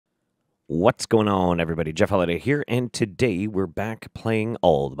What's going on, everybody? Jeff Holiday here, and today we're back playing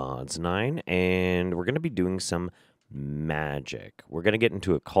All the Mods 9, and we're going to be doing some magic. We're going to get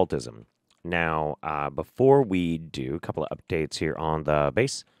into occultism. Now, before we do, a couple of updates here on the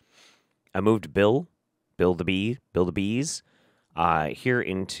base. I moved Bill the Bees, here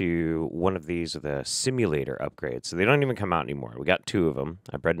into one of these with a simulator upgrade, so they don't even come out anymore. We got 2 of them.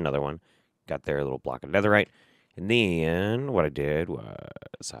 I bred another one, got their little block of netherite. And then what I did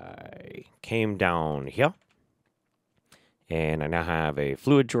was I came down here, and I now have a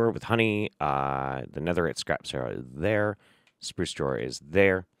fluid drawer with honey. The netherite scraps are there. Spruce drawer is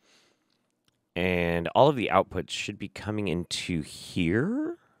there. And all of the outputs should be coming into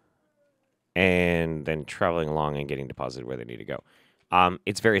here and then traveling along and getting deposited where they need to go.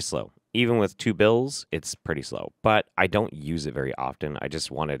 It's very slow. Even with 2 bills, it's pretty slow. But I don't use it very often. I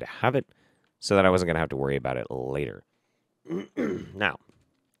just wanted to have it so that I wasn't going to have to worry about it later. Now,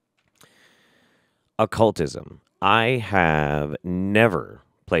 occultism. I have never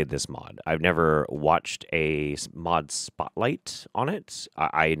played this mod. I've never watched a mod spotlight on it.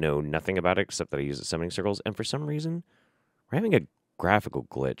 I know nothing about it except that I use it summoning circles. And for some reason, we're having a graphical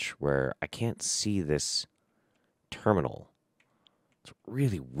glitch where I can't see this terminal. It's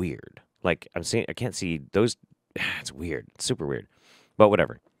really weird. Like, I can't see those. It's weird. It's super weird. But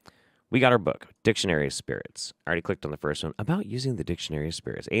whatever. We got our book, Dictionary of Spirits. I already clicked on the first one. About using the Dictionary of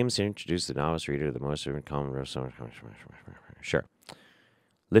Spirits. Aims to introduce the novice reader to the most common... Sure.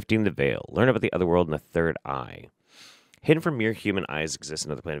 Lifting the veil. Learn about the other world and the third eye. Hidden from mere human eyes exists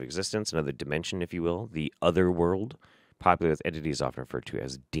another plane of existence, another dimension, if you will. The other world. Popular with entities often referred to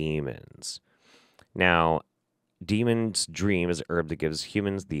as demons. Now, demons dream is a herb that gives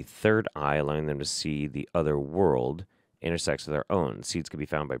humans the third eye, allowing them to see the other world. Intersects with our own. Seeds can be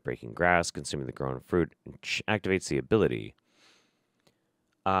found by breaking grass, consuming the grown fruit, which activates the ability.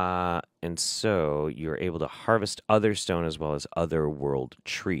 And so you're able to harvest other stone as well as other world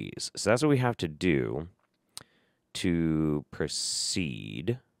trees. So that's what we have to do to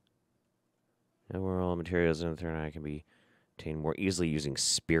proceed. And world materials in the third eye can be obtained more easily using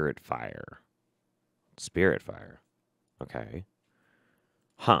spirit fire. Spirit fire. Okay.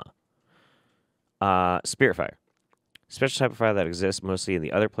 Huh. Spirit fire. Special type of fire that exists mostly in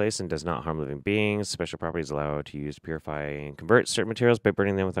the other place and does not harm living beings. Special properties allow it to use to purify and convert certain materials by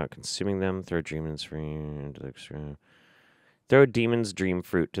burning them without consuming them. Throw demon's dream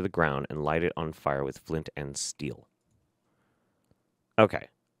fruit to the ground and light it on fire with flint and steel. Okay.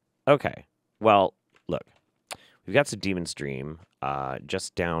 Okay. Well, look. We've got some demon's dream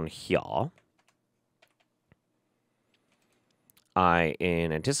just down here.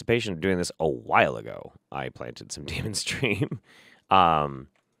 In anticipation of doing this a while ago, I planted some demon's dream. I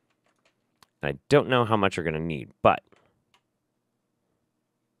don't know how much we're going to need, but...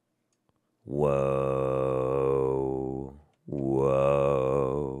 Whoa.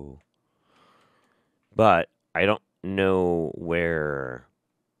 Whoa. But I don't know where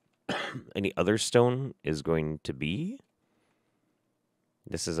any other stone is going to be.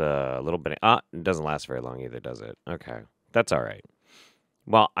 This is a little bit... it doesn't last very long either, does it? Okay. That's all right.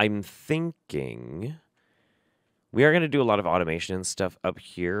 Well, I'm thinking we are going to do a lot of automation and stuff up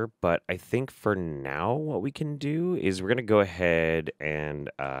here, but I think for now what we can do is we're going to go ahead and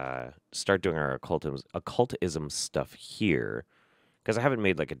start doing our occultism stuff here, because I haven't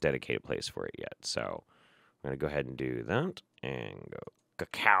made like a dedicated place for it yet. So I'm going to go ahead and do that and go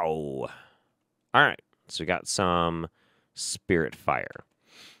cacao. All right. So we got some spirit fire.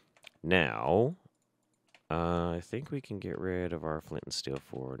 Now... I think we can get rid of our flint and steel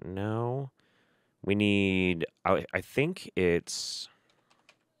for now. We need... I think it's...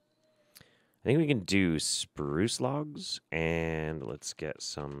 I think we can do spruce logs, and let's get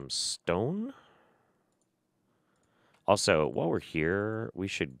some stone. Also, while we're here, we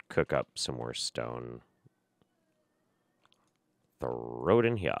should cook up some more stone. Throw it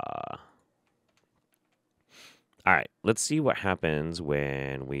in here. All right, let's see what happens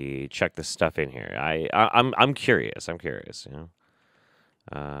when we check this stuff in here. I'm curious. I'm curious. You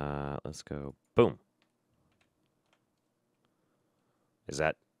know. Let's go. Boom. Is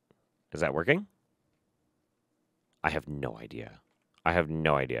that working? I have no idea. I have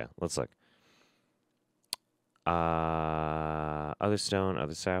no idea. Let's look. Other stone,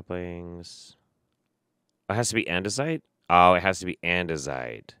 other saplings. Oh, it has to be andesite? Oh, it has to be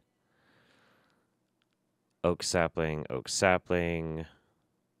andesite. Oak sapling,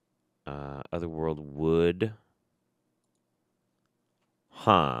 otherworld wood.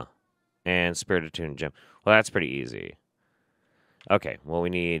 Huh. And spirit attuned gem. Well, that's pretty easy. Okay, well, we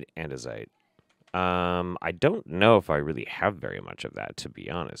need andesite. I don't know if I really have very much of that, to be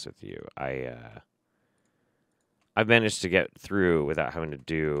honest with you. I've managed to get through without having to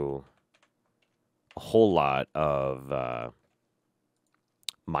do a whole lot of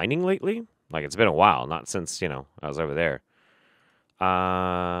mining lately. Like, it's been a while, not since, I was over there.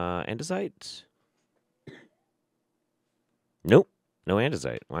 Andesite? Nope. No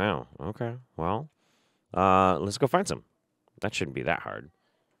andesite. Wow. Okay. Well, let's go find some. That shouldn't be that hard.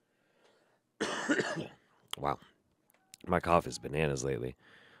 Wow. My cough is bananas lately.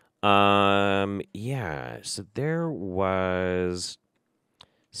 Yeah. So there was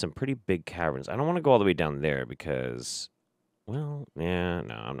some pretty big caverns. I don't want to go all the way down there because, well, yeah,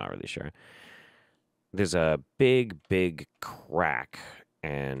 no, I'm not really sure. There's a big crack,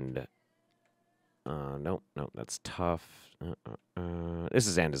 and nope, that's tough. This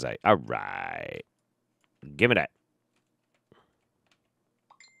is andesite. All right, give me that.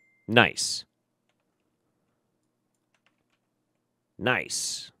 Nice,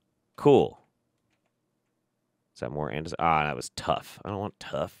 nice, cool. Is that more andesite? Ah, that was tough. I don't want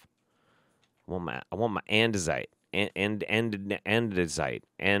tough. I want my andesite. Andesite.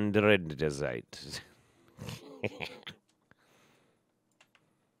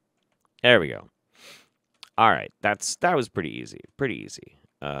 There we go. All right, that was pretty easy. Pretty easy.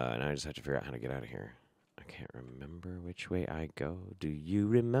 And I just have to figure out how to get out of here. I can't remember which way I go. Do you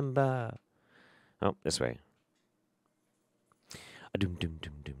remember? Oh, this way. Doom doom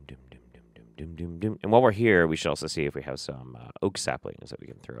doom doom doom doom doom doom doom doom doom. And while we're here, we should also see if we have some oak saplings that we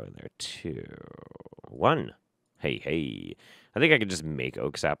can throw in there too. One. Hey. I think I could just make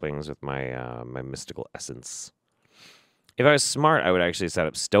oak saplings with my my mystical essence. If I was smart, I would actually set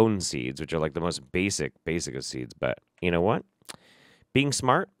up stone seeds, which are like the most basic of seeds. But you know what? Being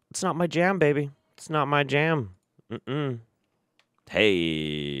smart, it's not my jam, baby. It's not my jam.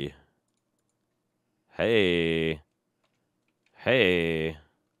 Hey.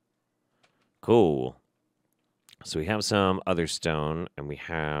 Cool. So we have some other stone, and we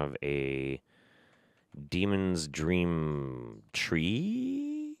have a demon's dream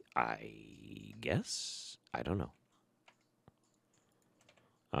tree, I guess. I don't know.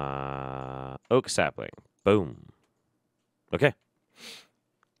 Oak sapling. Boom. Okay.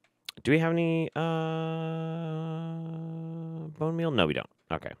 Do we have any bone meal? No, we don't.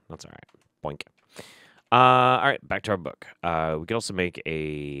 Okay, that's all right. Boink. All right, back to our book. We could also make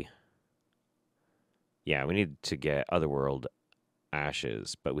a. Yeah, we need to get Otherworld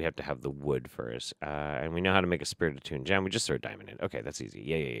ashes, but we have to have the wood first. And we know how to make a spirit attuned gem. We just throw a diamond in. Okay, that's easy.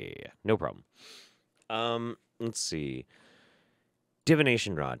 Yeah. No problem. Let's see.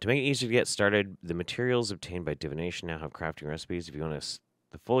 Divination rod. To make it easier to get started, the materials obtained by divination now have crafting recipes. If you want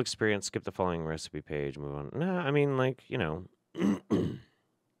the full experience, skip the following recipe page. Move on. No, I mean, like, yeah.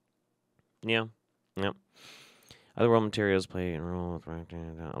 Otherworld materials play a role with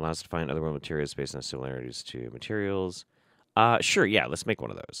allows us to find otherworld materials based on similarities to materials. Sure, yeah, let's make one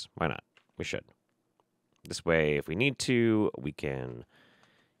of those. Why not? We should. This way, if we need to, we can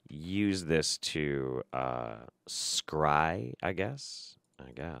use this to scry, I guess. I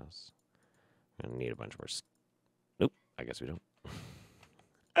need a bunch more. Nope, I guess we don't.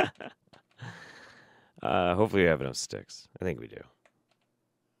 Hopefully we have enough sticks. I think we do.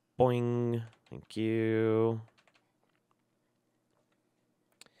 Boing. Thank you.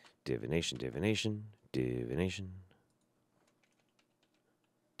 Divination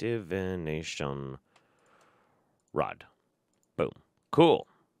rod. Boom. Cool.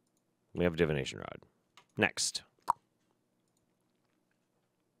 We have a divination rod. Next.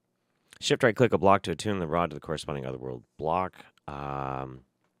 Shift right click a block to attune the rod to the corresponding otherworld block. Oh,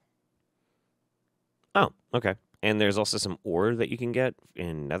 okay. And there's also some ore that you can get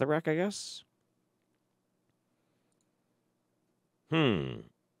in Netherrack, I guess.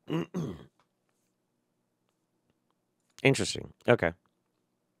 Interesting. Okay.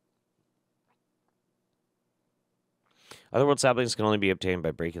 Otherworld saplings can only be obtained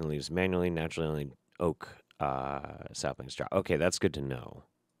by breaking the leaves manually. Naturally, only oak saplings drop. Okay, that's good to know.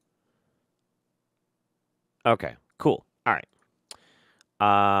 Okay, cool. All right.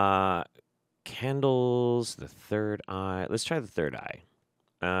 Candles, the third eye. Let's try the third eye.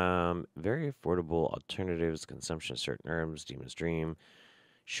 Very affordable alternatives, consumption of certain herbs, Demon's Dream.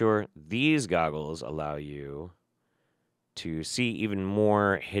 Sure, these goggles allow you to see even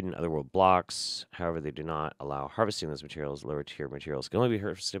more hidden otherworld blocks. However, they do not allow harvesting those materials. Lower tier materials can only be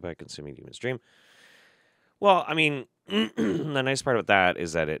harvested by consuming Demon's Dream. Well, I mean, the nice part about that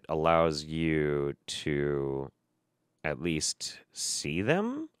is that it allows you to at least see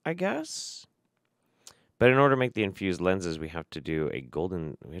them, I guess. But in order to make the infused lenses, we have to do a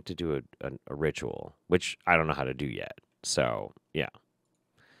ritual, which I don't know how to do yet. So, yeah.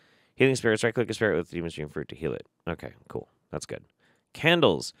 Healing spirits, right-click a spirit with demon stream fruit to heal it. Okay, cool. That's good.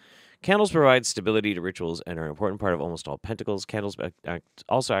 Candles. Candles provide stability to rituals and are an important part of almost all pentacles. Candles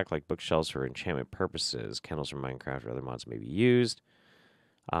also act like bookshelves for enchantment purposes. Candles from Minecraft or other mods may be used.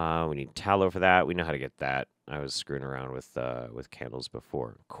 We need tallow for that. We know how to get that. I was screwing around with candles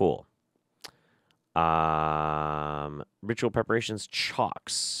before. Cool. Ritual preparations,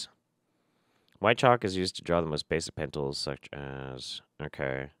 chalks. White chalk is used to draw the most basic pentacles, such as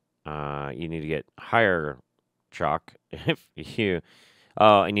you need to get higher chalk if you.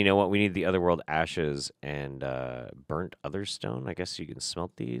 Oh, and you know what? We need the otherworld ashes and burnt otherstone. I guess you can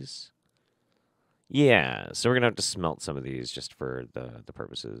smelt these. Yeah, so we're gonna have to smelt some of these just for the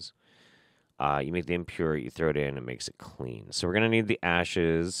purposes. You make the impure, you throw it in, it makes it clean. So we're gonna need the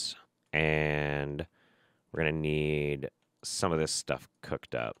ashes, and we're gonna need some of this stuff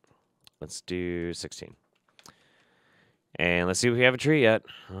cooked up. Let's do 16. And let's see if we have a tree yet.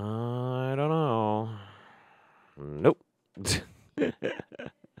 I don't know. Nope.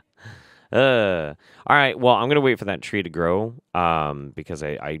 All right. Well, I'm gonna wait for that tree to grow. Because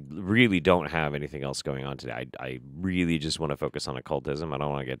I really don't have anything else going on today. I really just want to focus on occultism. I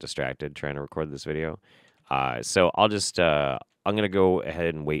don't want to get distracted trying to record this video. So I'll just I'm gonna go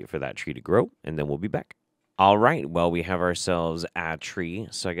ahead and wait for that tree to grow, and then we'll be back. All right. Well, we have ourselves a tree.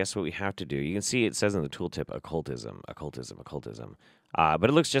 So I guess what we have to do, you can see it says in the tooltip, occultism, occultism, occultism. But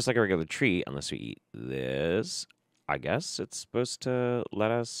it looks just like a regular tree unless we eat this. I guess it's supposed to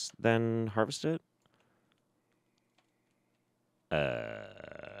let us then harvest it.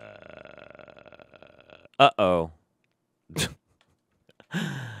 Uh-oh.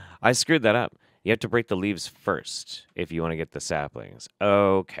 I screwed that up. You have to break the leaves first if you want to get the saplings.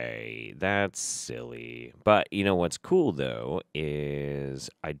 Okay, that's silly. But you know what's cool, though, is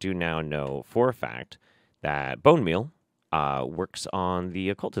I do now know for a fact that bone meal works on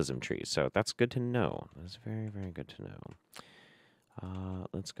the occultism tree. So that's good to know. That's very, very good to know.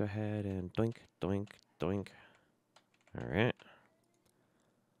 Let's go ahead and doink, doink, doink. All right.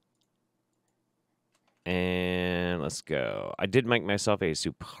 And let's go. I did make myself a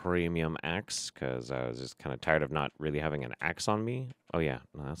supremium axe because I was just kind of tired of not really having an axe on me. Oh, yeah.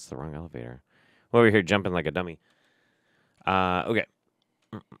 No, that's the wrong elevator. I'm over here jumping like a dummy. Okay.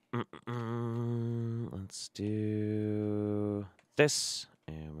 Let's do this.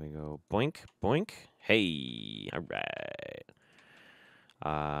 And we go boink, boink. Hey. All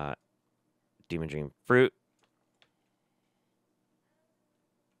right. Demon Dream Fruit.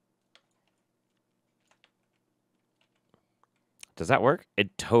 Does that work?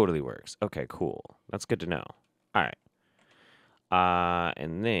 It totally works. Okay, cool. That's good to know. All right.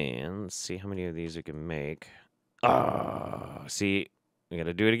 And then let's see how many of these we can make. See, we got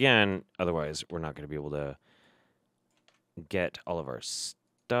to do it again. Otherwise, we're not going to be able to get all of our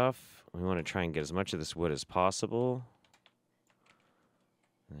stuff. We want to try and get as much of this wood as possible.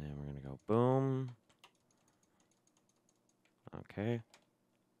 And then we're going to go boom. Okay.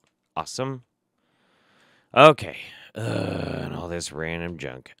 Awesome. Okay. And all this random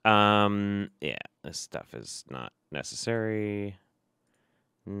junk. Yeah, this stuff is not necessary.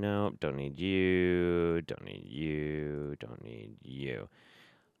 Nope, don't need you. Don't need you. Don't need you.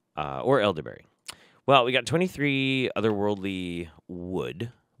 Or elderberry. Well, we got 23 otherworldly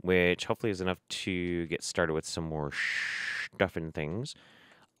wood, which hopefully is enough to get started with some more stuff and things.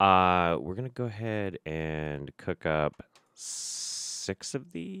 We're going to go ahead and cook up 6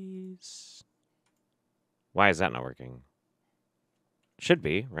 of these. Why is that not working? Should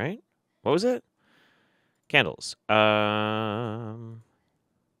be, right? What was it? Candles. Oh.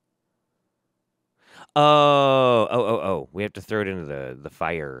 We have to throw it into the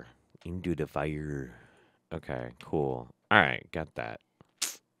fire. Into the fire. Okay, cool. All right, got that.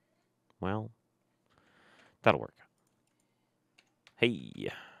 Well, that'll work. Hey.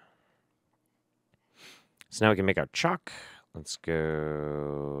 So now we can make our chalk. Let's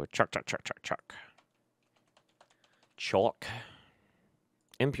go chalk. Chalk.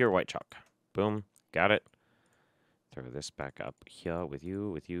 Impure white chalk. Boom. Got it. Throw this back up here with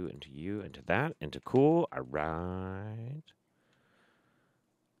you, into that, into cool. All right.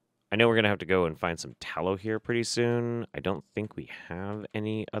 I know we're going to have to go and find some tallow here pretty soon. I don't think we have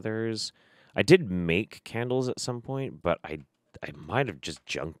any others. I did make candles at some point, but I might have just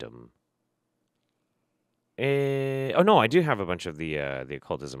junked them. Oh, no, I do have a bunch of the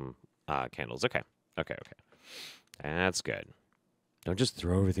occultism candles. Okay. That's good. Don't just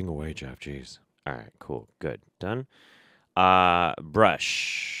throw everything away, Jeff. Jeez. All right, cool. Good. Done.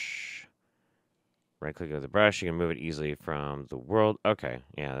 Brush. Right-click with the brush. You can move it easily from the world. Okay,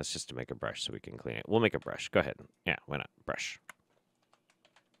 yeah, that's just to make a brush so we can clean it. We'll make a brush. Go ahead. Yeah, why not? Brush.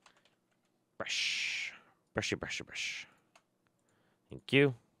 Brush. Brushy, brushy, brush. Thank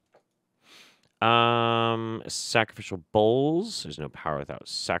you. Sacrificial bowls. There's no power without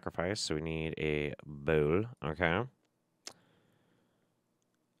sacrifice, so we need a bowl. Okay.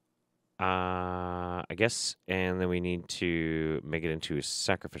 I guess, and then we need to make it into a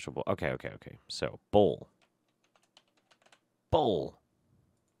sacrificial bowl. Okay. So, bowl. Bowl.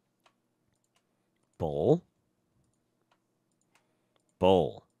 Bowl.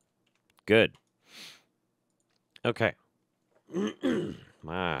 Bowl. Good. Okay.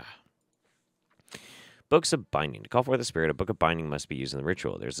 Books of binding. To call forth the spirit, a book of binding must be used in the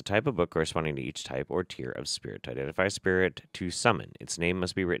ritual. There's a type of book corresponding to each type or tier of spirit. To identify a spirit to summon, its name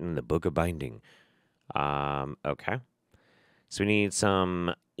must be written in the book of binding. Okay. So we need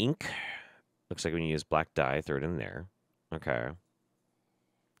some ink. Looks like we use black dye. Throw it in there. Okay.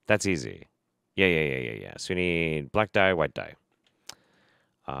 That's easy. Yeah. So we need black dye, white dye.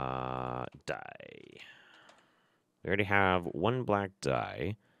 Dye. We already have one black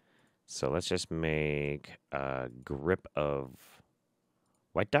dye. So let's just make a grip of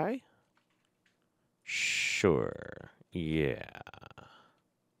white dye? Sure. Yeah.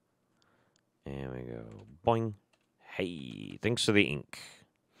 And we go boing. Hey, thanks for the ink.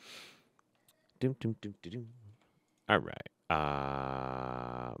 Doom. All right.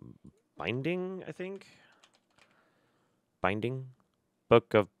 Binding, I think. Binding.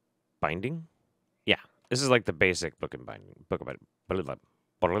 Book of binding. Yeah, this is like the basic book of binding. Book of binding.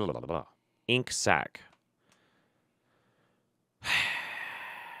 Blah, blah, blah. Ink sac.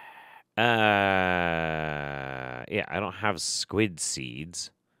 Yeah, I don't have squid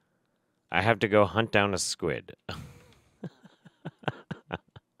seeds. I have to go hunt down a squid.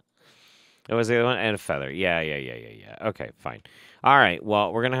 It was the other one and a feather. Yeah. Okay, fine. All right.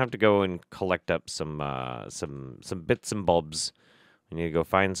 Well, we're gonna have to go and collect up some bits and bobs. We need to go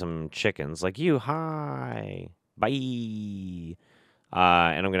find some chickens like you. Hi. Bye.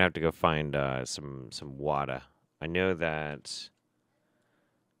 And I'm gonna have to go find some water. I know that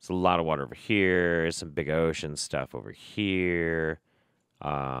there's a lot of water over here. Some big ocean stuff over here.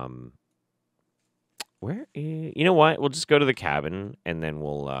 Where is, you know what? We'll just go to the cabin and then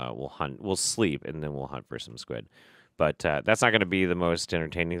we'll hunt. We'll sleep and then we'll hunt for some squid. But that's not going to be the most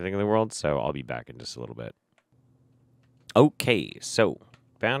entertaining thing in the world. So I'll be back in just a little bit. Okay, so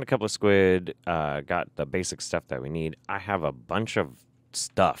found a couple of squid. Got the basic stuff that we need. I have a bunch of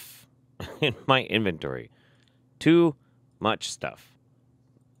stuff in my inventory. Too much stuff,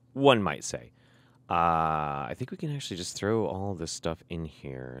 one might say. I think we can actually just throw all this stuff in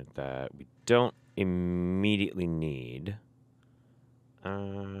here that we don't immediately need.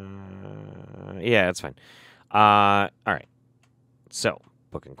 Yeah, that's fine. All right. So,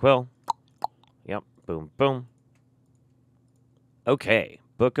 book and quill. Yep. Boom. Okay.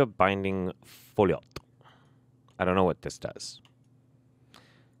 Book of binding foliot. I don't know what this does.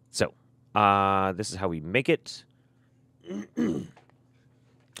 So, this is how we make it.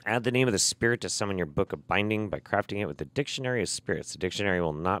 Add the name of the spirit to summon your book of binding by crafting it with the dictionary of spirits. The dictionary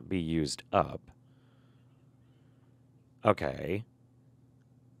will not be used up. Okay.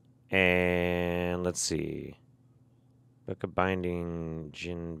 And let's see. Book of binding,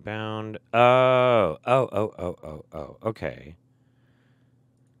 Jin bound. Oh. Okay.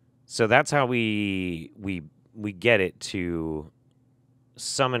 So that's how we get it to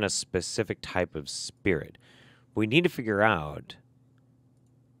summon a specific type of spirit. We need to figure out.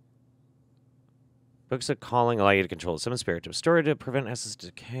 Books of calling allow you to control summon spirit to store to prevent essence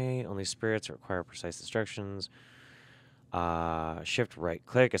decay. Only spirits require precise instructions. Shift right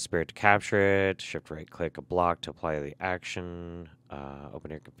click a spirit to capture it. Shift right click a block to apply the action.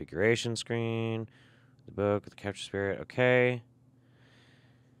 Open your configuration screen. The book with the capture spirit. Okay.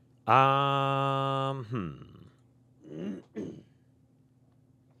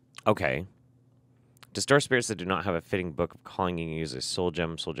 Okay. To store spirits that do not have a fitting book of calling, you can use a soul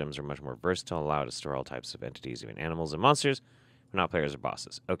gem. Soul gems are much more versatile, allow to store all types of entities, even animals and monsters, but not players or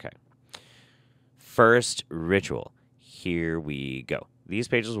bosses. Okay. First ritual. Here we go. These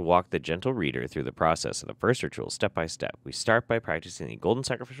pages will walk the gentle reader through the process of the first ritual step by step. We start by practicing the golden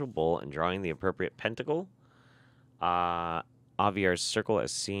sacrificial bowl and drawing the appropriate pentacle. Aviar's circle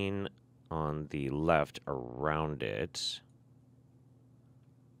as seen on the left around it.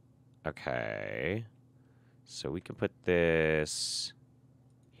 Okay. So we can put this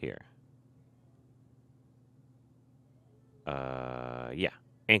here. Yeah,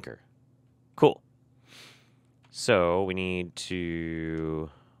 anchor. Cool. So we need to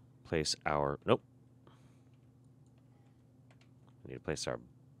place our, nope, We need to place our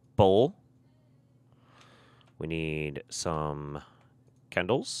bowl. We need some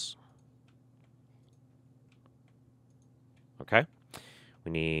candles. Okay.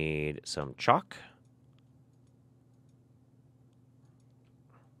 We need some chalk.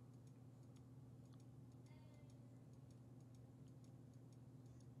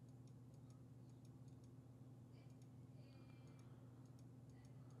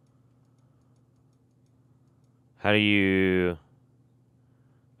 How do you...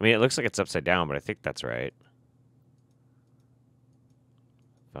 I mean, it looks like it's upside down, but I think that's right.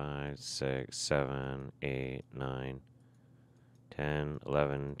 5, 6, 7, 8, 9, 10,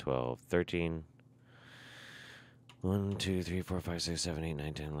 11, 12, 13. 1, 2, 3, 4, 5, 6, 7, 8,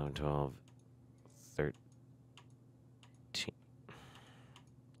 9, 10, 11, 12, 13.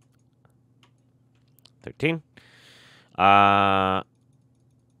 13. Ugh.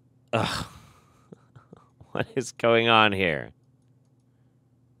 What is going on here?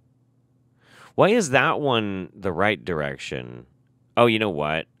 Why is that one the right direction? Oh, you know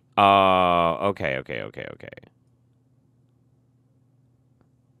what? Okay.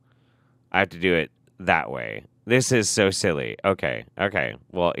 I have to do it that way. This is so silly. Okay.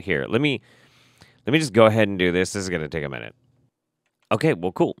 Well, here, let me just go ahead and do this. This is gonna take a minute. Okay,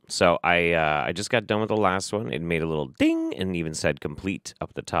 well, cool. So I just got done with the last one. It made a little ding and even said complete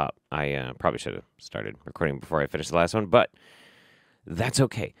up the top. I probably should have started recording before I finished the last one, but that's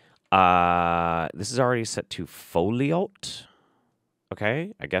okay. This is already set to folialt.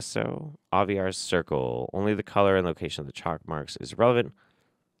 Okay, I guess so. Aviar's circle. Only the color and location of the chalk marks is relevant.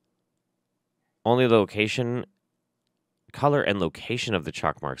 Only the location, color, and location of the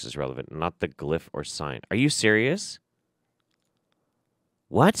chalk marks is relevant, not the glyph or sign. Are you serious?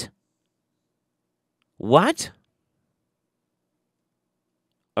 What? What?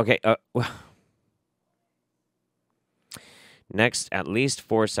 Okay, next, at least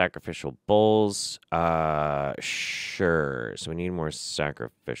 4 sacrificial bowls. Sure. So we need more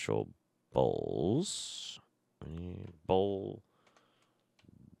sacrificial bowls. Bowl.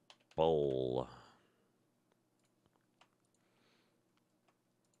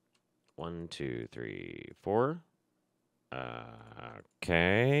 1, 2, 3, 4.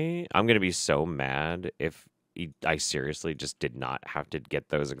 Okay. I'm gonna be so mad if I seriously just did not have to get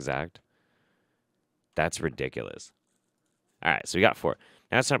those exact. That's ridiculous. All right, so we got 4.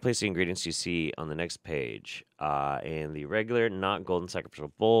 Now it's time to place the ingredients you see on the next page. In the regular, not golden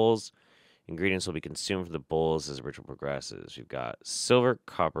sacrificial bowls, ingredients will be consumed from the bowls as the ritual progresses. We've got silver,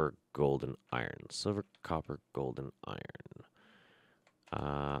 copper, gold, and iron. Silver, copper, gold, and iron.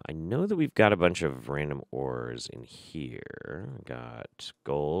 I know that we've got a bunch of random ores in here. We got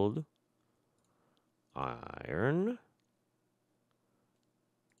gold, iron,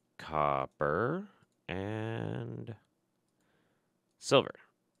 copper, and silver.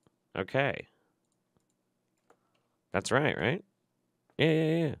 Okay. That's right?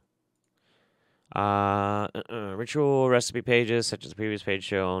 Yeah. Ritual recipe pages, such as the previous page,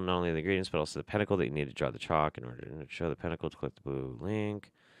 show not only the ingredients, but also the pinnacle that you need to draw the chalk. In order to show the pinnacle, to click the blue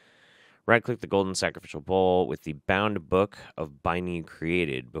link. Right-click the golden sacrificial bowl with the bound book of binding you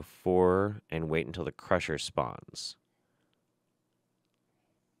created before and wait until the crusher spawns.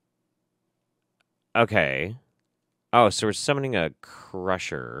 Okay. Oh, so we're summoning a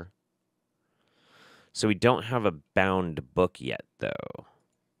crusher. So we don't have a bound book yet, though.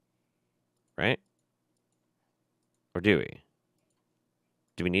 Right? Or do we?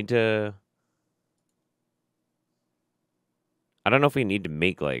 Do we need to... I don't know if we need to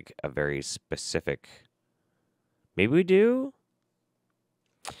make, like, a very specific... Maybe we do?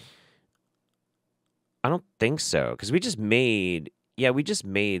 I don't think so, because we just made... Yeah, we just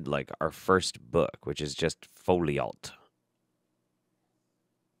made, like, our first book, which is just folialt.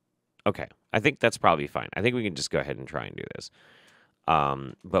 Okay, I think that's probably fine. I think we can just go ahead and try and do this.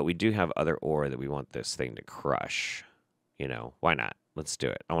 But we do have other ore that we want this thing to crush. You know, why not? Let's do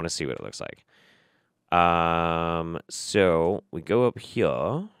it. I want to see what it looks like. So we go up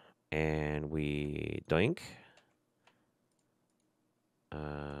here and we doink.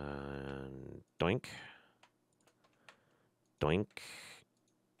 Doink. Doink.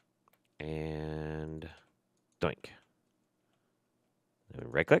 And doink.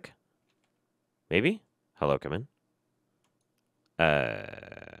 Right click. Maybe? Hello, come in.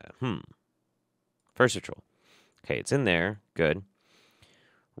 First ritual. Okay, it's in there. Good.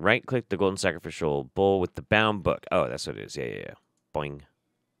 Right-click the golden sacrificial bowl with the bound book. Oh, that's what it is. Yeah. Boing.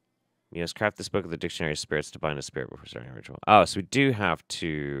 You must craft this book of the dictionary of spirits to bind a spirit before starting a ritual. Oh, so we do have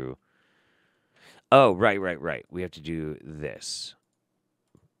to... Oh, right. We have to do this.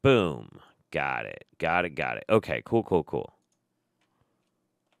 Boom. Got it. Okay, cool.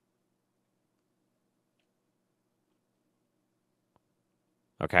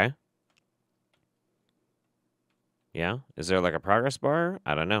 Okay. Yeah. Is there like a progress bar?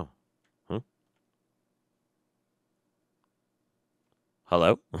 I don't know.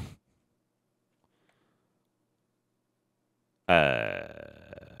 Hello?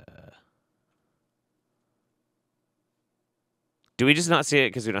 Do we just not see it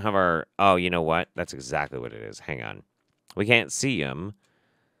because we don't have our... Oh, you know what? That's exactly what it is. Hang on. We can't see him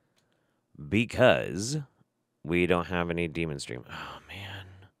because we don't have any demon stream. Oh, man.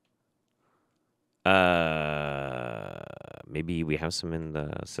 Maybe we have some in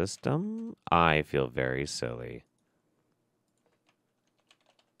the system? I feel very silly.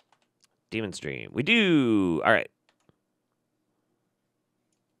 Demon stream. We do! All right.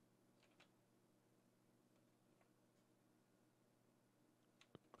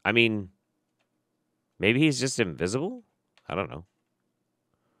 I mean, maybe he's just invisible? I don't know.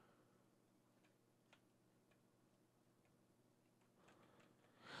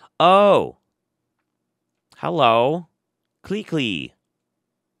 Oh! Hello. Clee.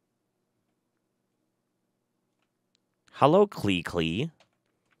 Hello, Clee.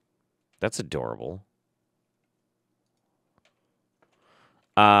 That's adorable.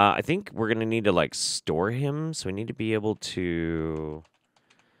 I think we're going to need to, like, store him. So we need to be able to,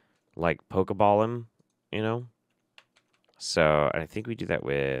 like, Pokeball him, you know? So I think we do that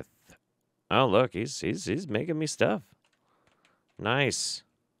with... Oh, look, he's making me stuff. Nice.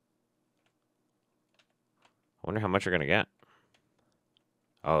 I wonder how much we're going to get.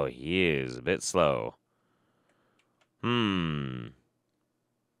 Oh, he is a bit slow. Can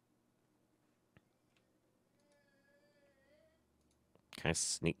I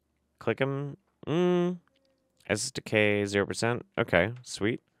sneak click him? SS decay 0%. Okay,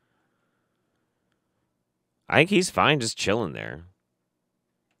 sweet. I think he's fine just chilling there.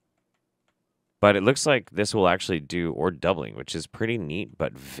 But it looks like this will actually do or doubling, which is pretty neat,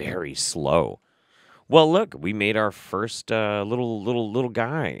 but very slow. Well, look, we made our first little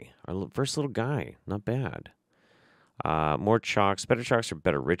guy. Our first little guy. Not bad. More chalks. Better chalks for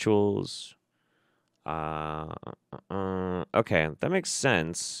better rituals. Okay, that makes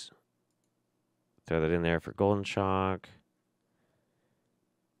sense. Throw that in there for golden chalk.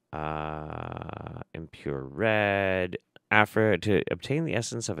 Impure red. To obtain the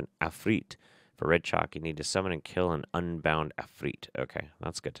essence of an Afrit for red chalk, you need to summon and kill an unbound Afrit. Okay,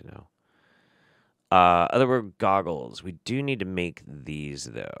 that's good to know. Otherworld goggles. We do need to make these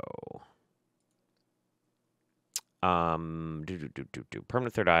though.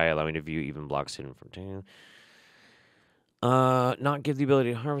 Permanent third eye, allowing to view even blocks hidden from tan. Not give the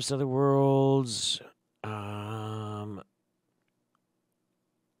ability to harvest other worlds. An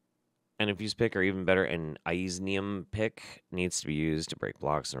infused pick, or even better, an Eisnium pick needs to be used to break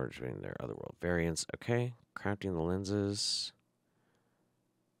blocks in order to train their otherworld variants. Okay, crafting the lenses.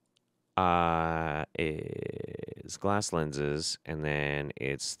 Is glass lenses, and then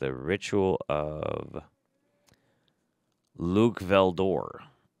it's the ritual of Luke Veldor.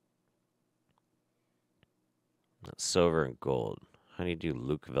 That's silver and gold. How do you do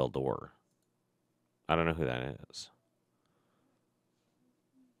Luke Veldor? I don't know who that is.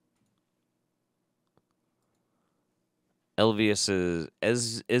 Ezivius's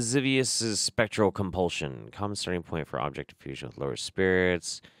spectral compulsion. Common starting point for object fusion with lower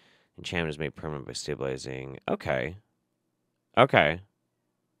spirits. Enchantment is made permanent by stabilizing. Okay.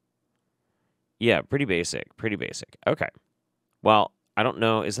 Yeah, pretty basic. Okay. Well, I don't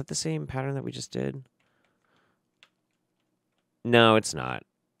know. Is that the same pattern that we just did? No, it's not.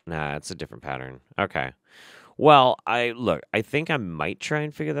 Nah, it's a different pattern. Okay. Well, I think I might try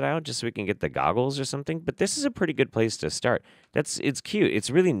and figure that out just so we can get the goggles or something, but this is a pretty good place to start. It's cute. It's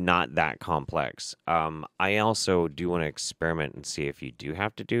really not that complex. I also do want to experiment and see if you do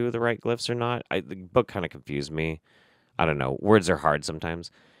have to do the right glyphs or not. The book kind of confused me. I don't know. Words are hard sometimes.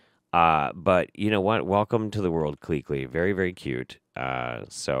 But you know what? Welcome to the world, Clee. Very, very cute.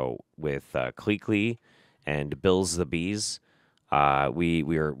 So with Clee and Bills the Bees,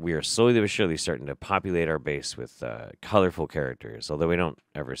 we are slowly but surely starting to populate our base with colorful characters. Although we don't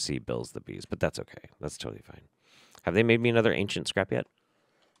ever see Bills the Bees, but that's okay. That's totally fine. Have they made me another ancient scrap yet?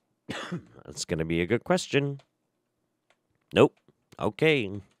 That's gonna be a good question. Nope.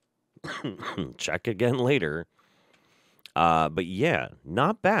 Okay. Check again later. But yeah,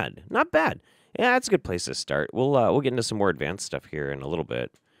 not bad. Yeah, that's a good place to start. We'll get into some more advanced stuff here in a little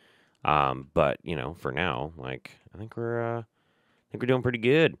bit. But you know, for now, like I think we're doing pretty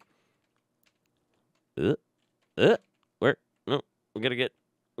good. Where? No, we gotta get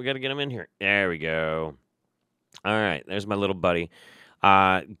him in here. There we go. All right, there's my little buddy.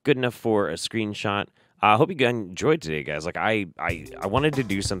 Good enough for a screenshot. I hope you guys enjoyed today, guys. Like I wanted to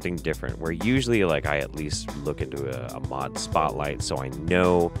do something different where usually like I at least look into a mod spotlight so I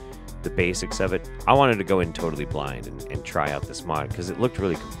know the basics of it. I wanted to go in totally blind and try out this mod because it looked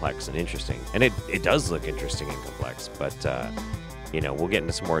really complex and interesting. And it does look interesting and complex, but we'll get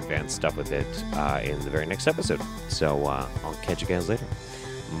into some more advanced stuff with it in the very next episode. So I'll catch you guys later.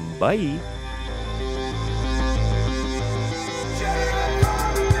 Bye.